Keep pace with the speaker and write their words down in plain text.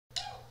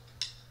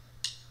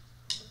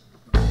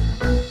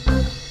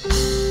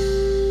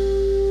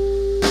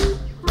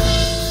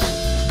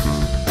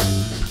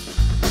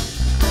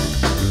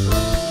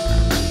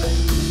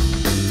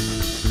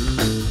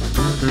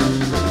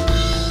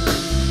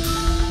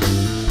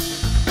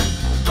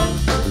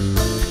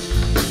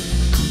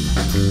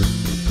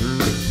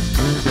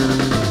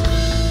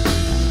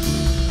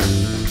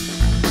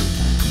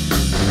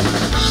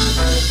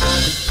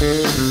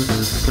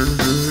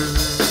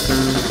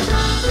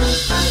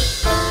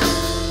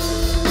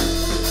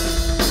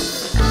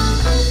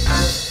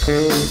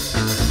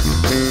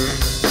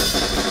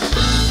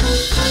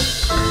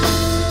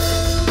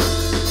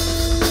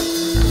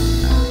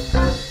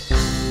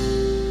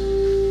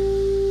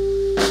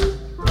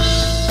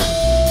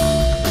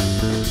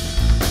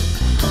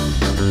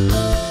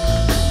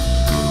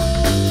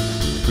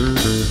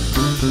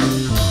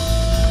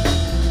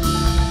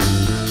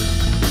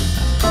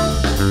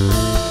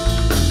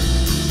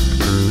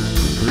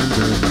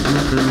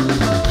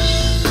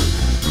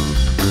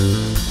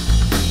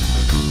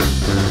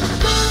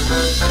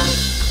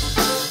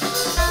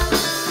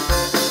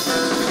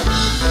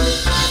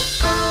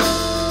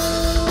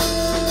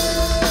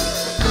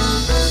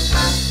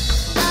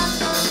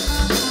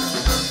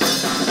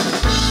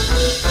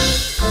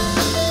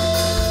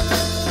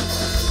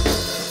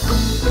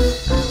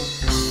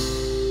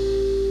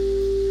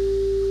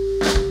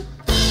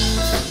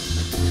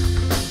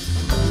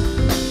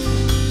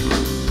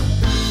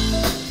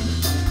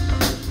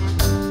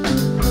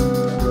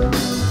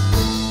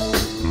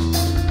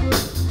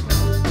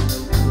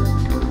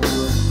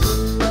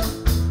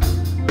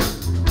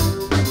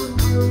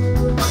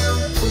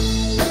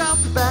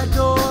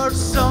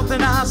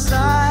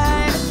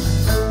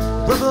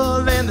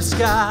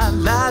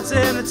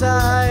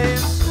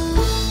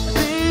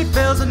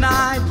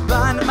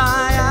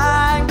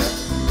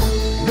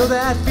Know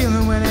that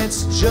feeling when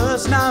it's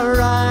just not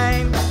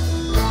right.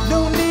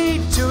 No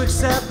need to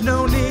accept,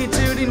 no need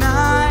to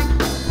deny.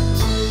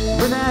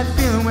 When that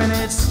feeling when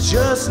it's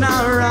just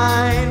not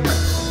right.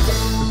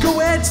 Go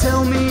ahead,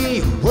 tell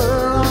me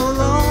we're all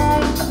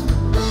alone.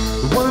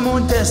 One more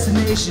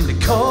destination to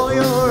call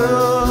your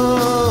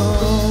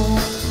own.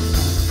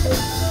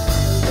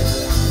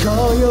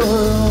 Call your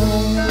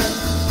own.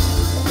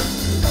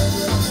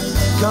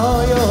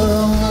 Call your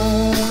own.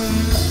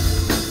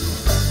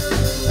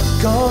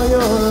 Call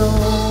your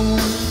own.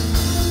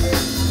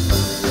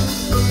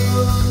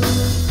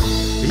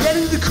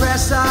 Heading to the crash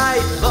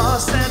site,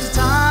 lost sense of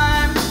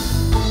time.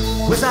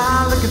 Was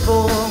I looking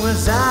for,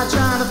 was I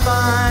trying to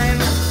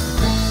find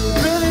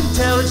real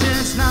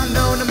intelligence not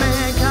known to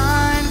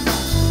mankind?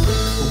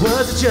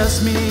 Was it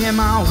just me and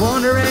my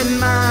wandering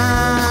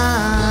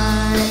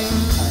mind?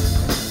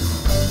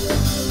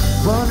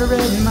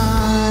 Wandering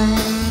mind.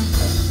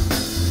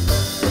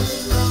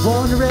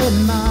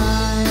 Wandering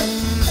mind.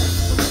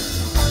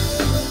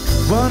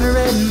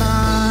 Wandering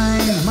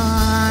mind,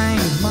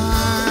 mind,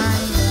 mind.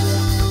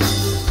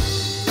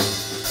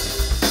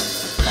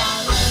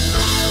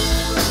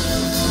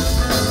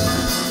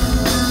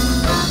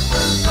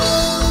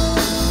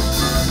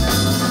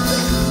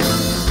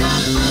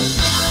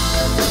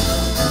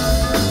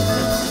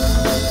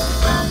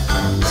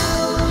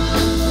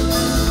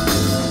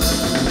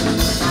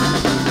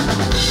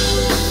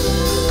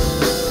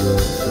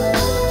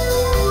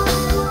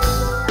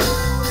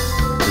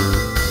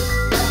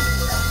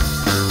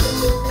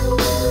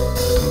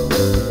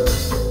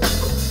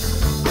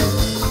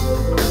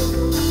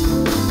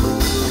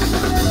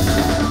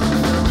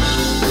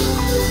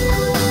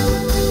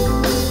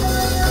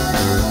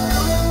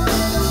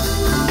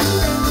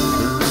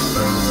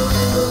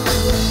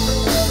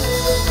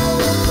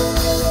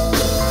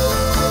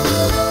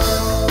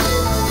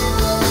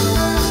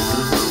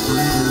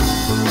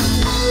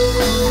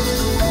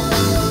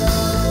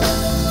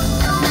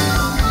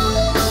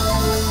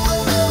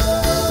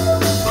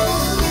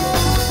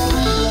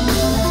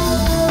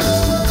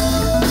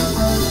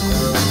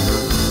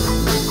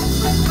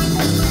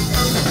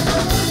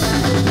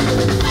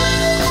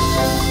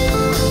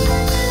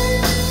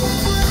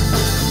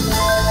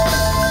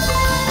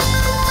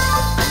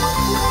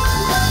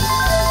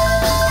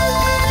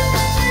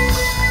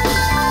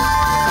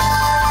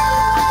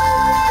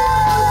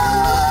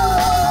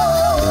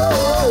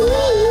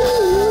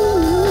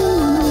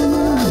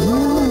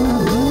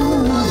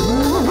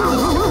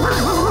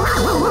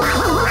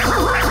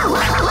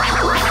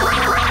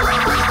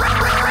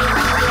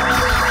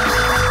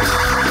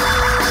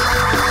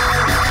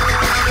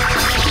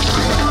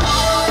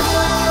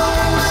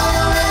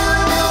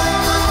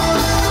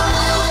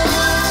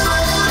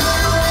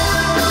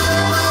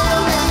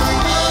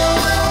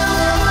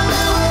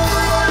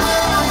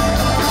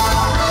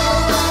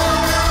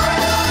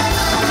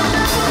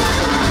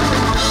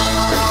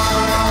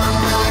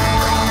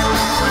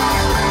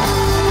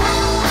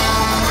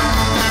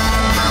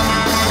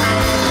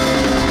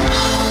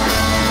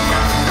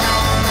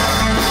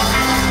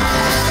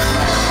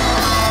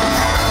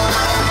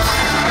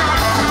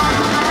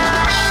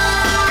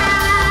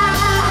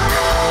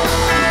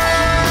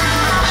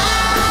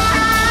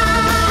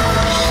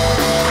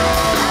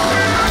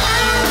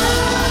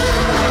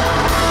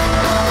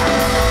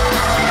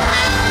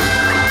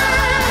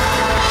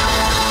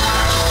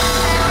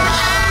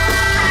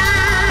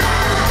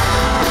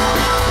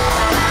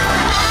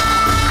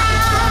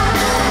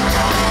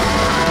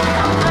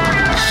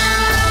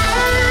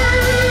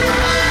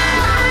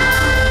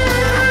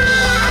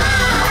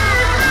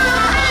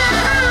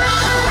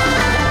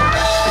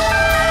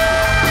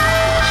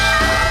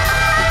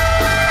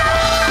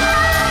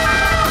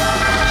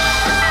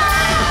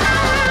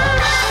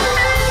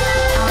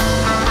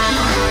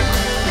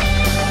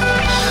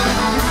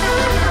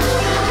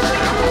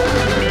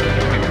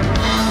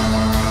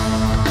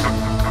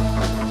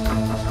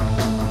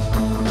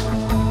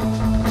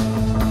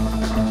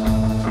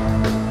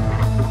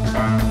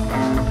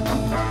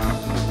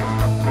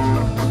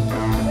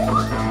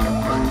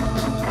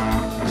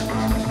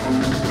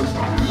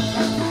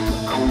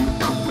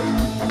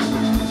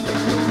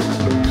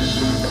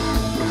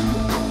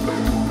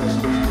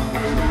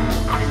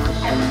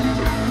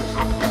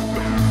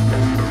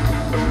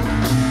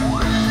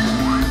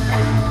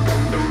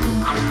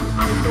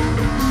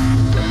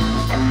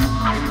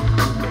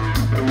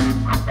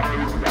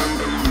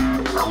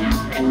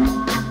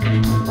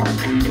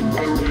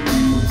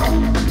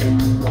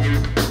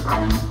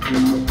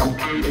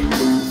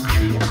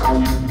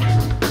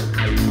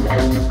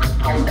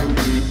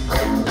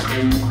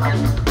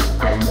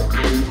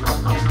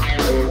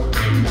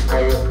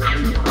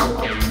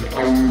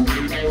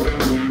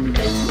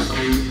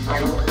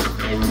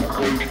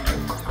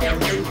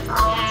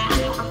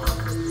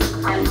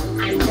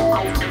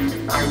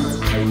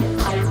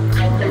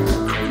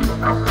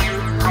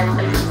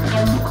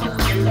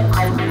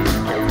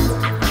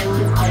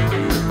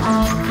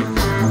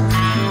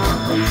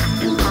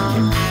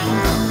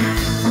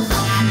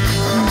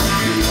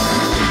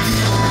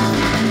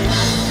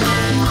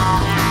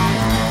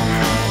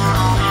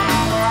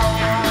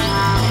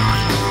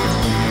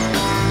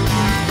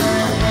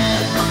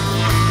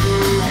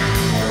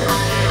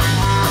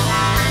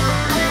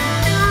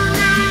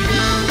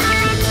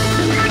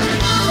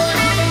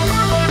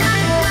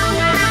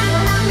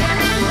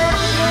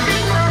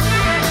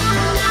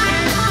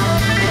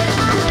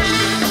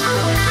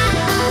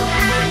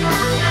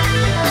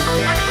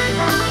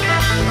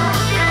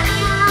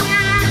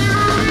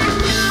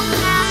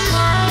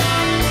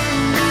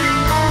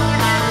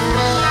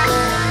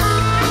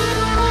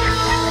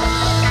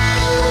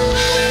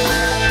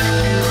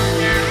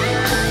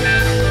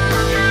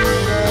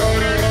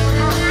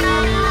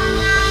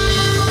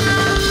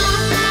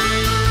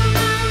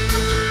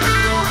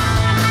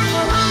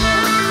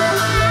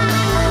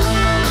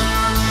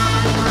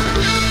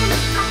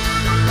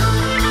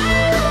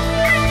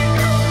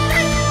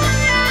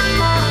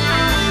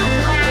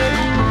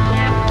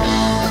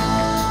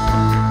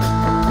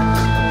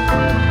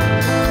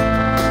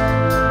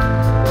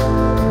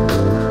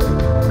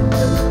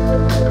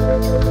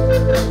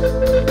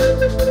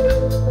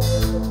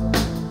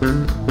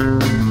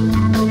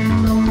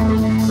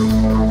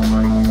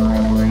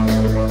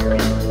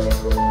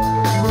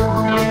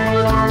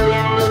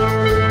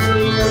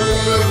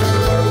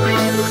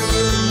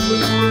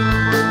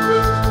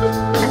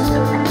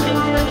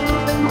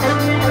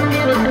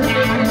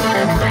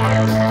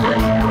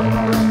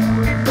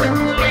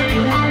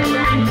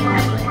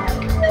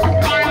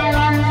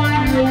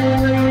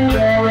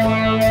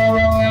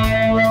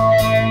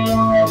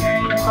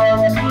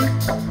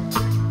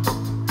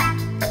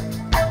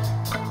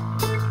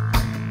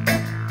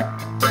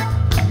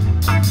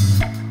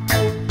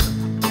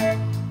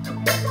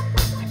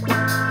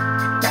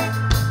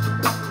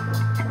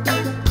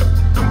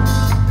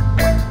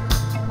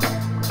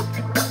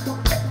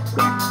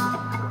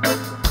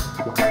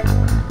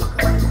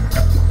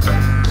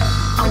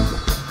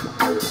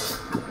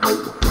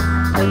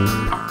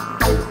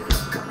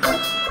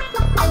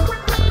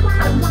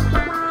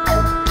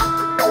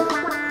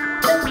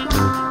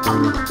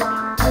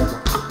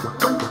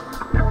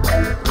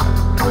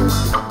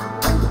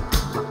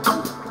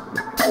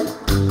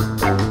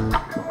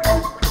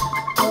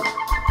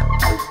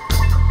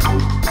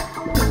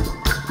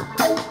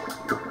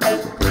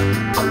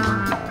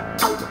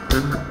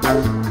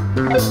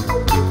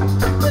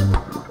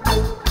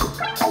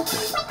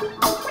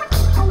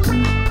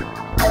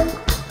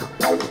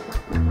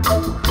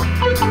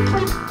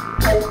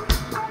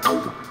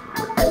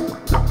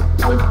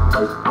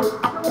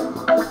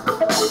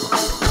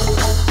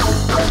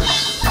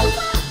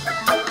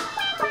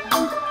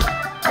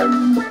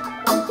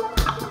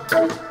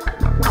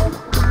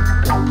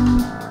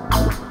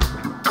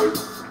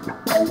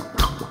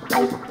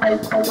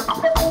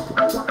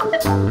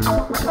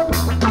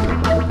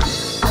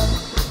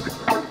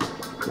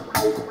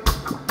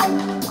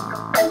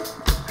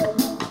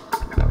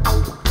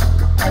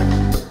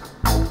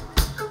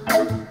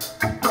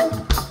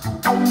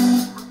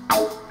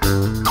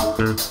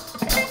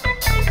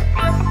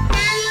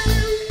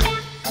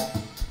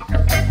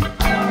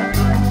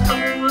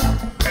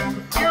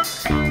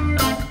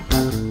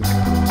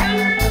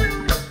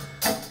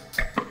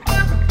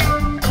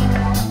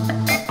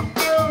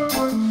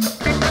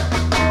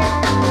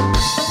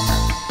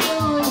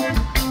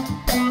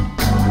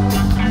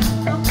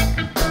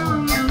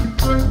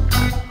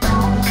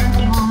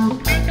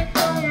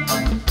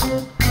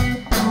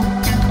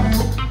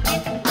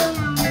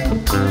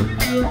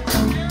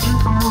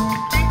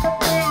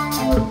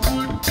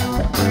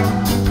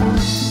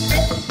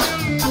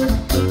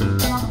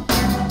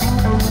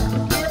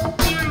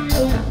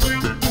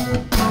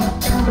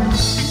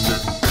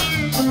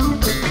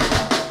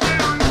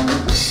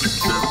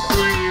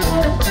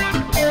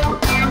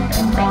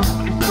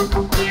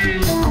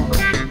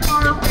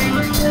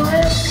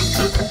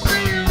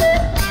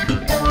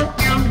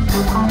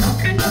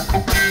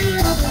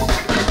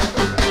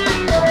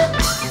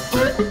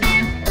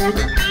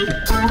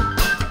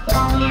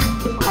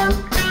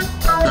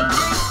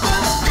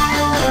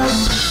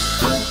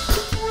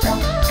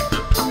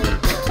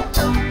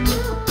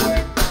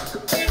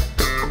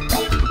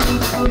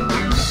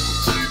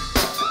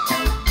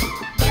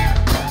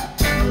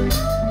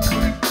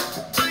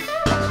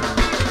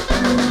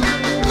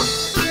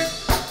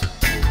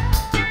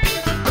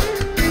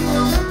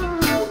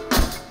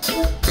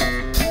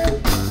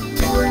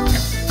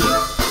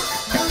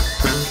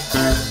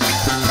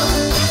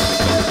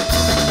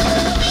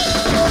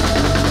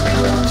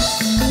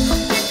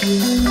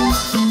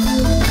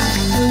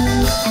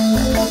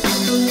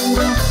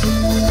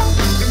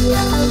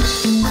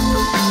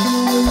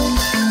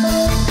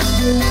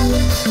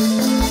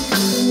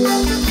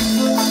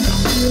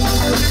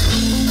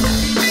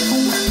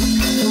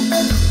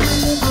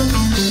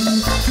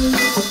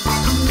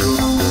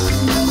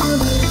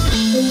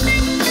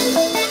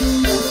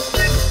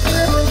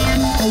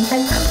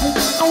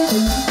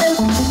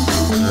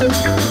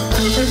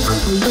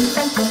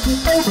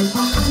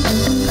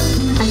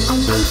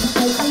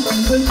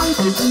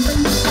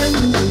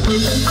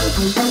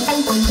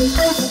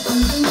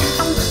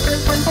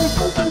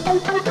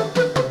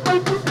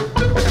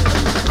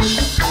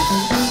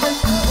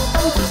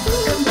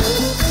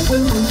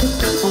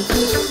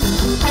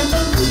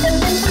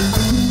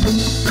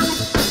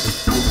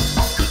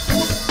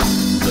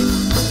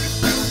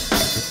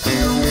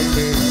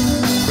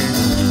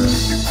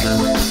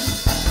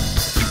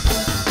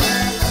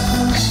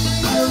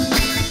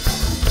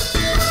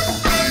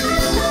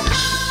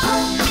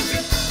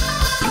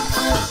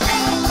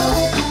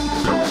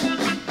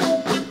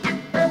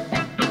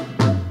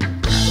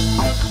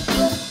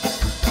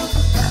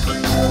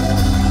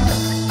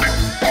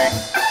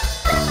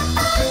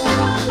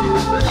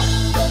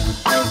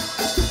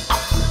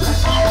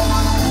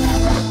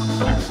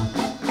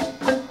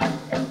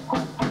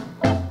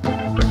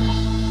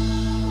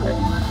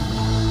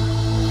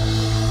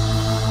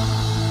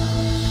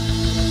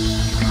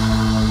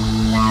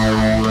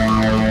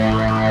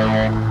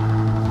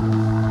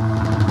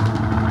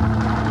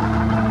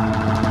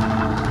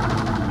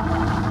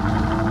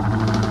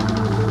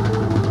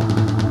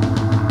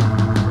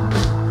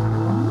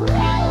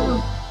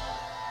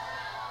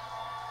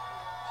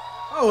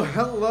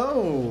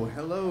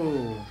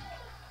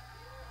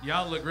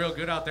 Y'all look real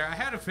good out there. I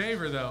had a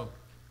favor though.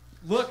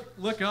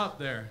 Look up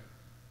there.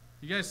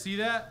 You guys see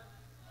that?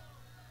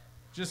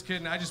 Just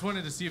kidding. I just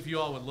wanted to see if you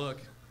all would look.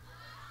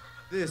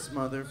 This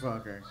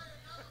motherfucker.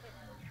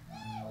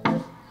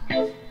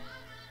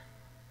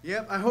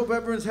 Yep, I hope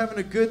everyone's having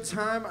a good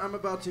time. I'm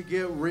about to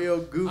get real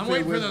goofy with my friends. I'm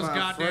waiting for those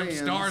goddamn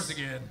stars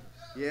again.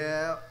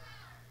 Yeah.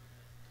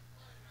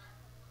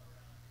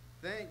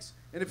 Thanks.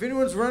 And if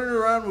anyone's running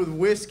around with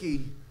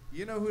whiskey,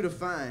 you know who to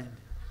find.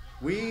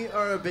 We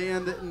are a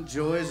band that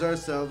enjoys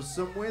ourselves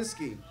some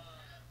whiskey.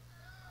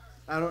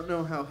 I don't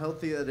know how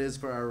healthy that is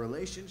for our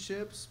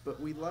relationships,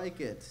 but we like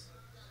it.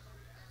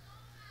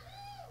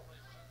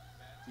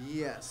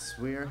 Yes,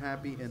 we are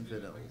happy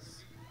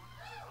infidels.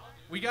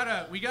 We got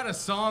a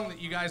song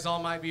that you guys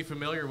all might be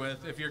familiar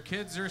with. If your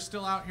kids are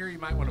still out here, you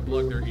might want to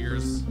plug their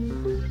ears.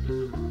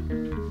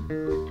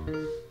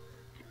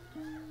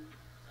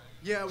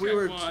 Yeah,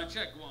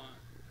 Check one.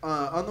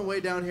 On the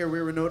way down here,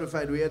 we were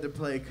notified we had to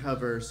play a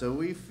cover, so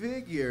we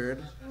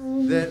figured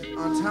that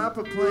on top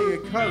of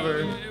playing a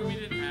cover, we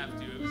didn't have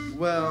to.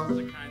 Well, it was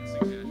a kind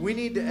suggestion. We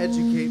need to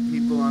educate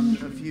people on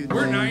a few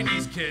We're things.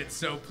 '90s kids,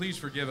 so please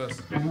forgive us.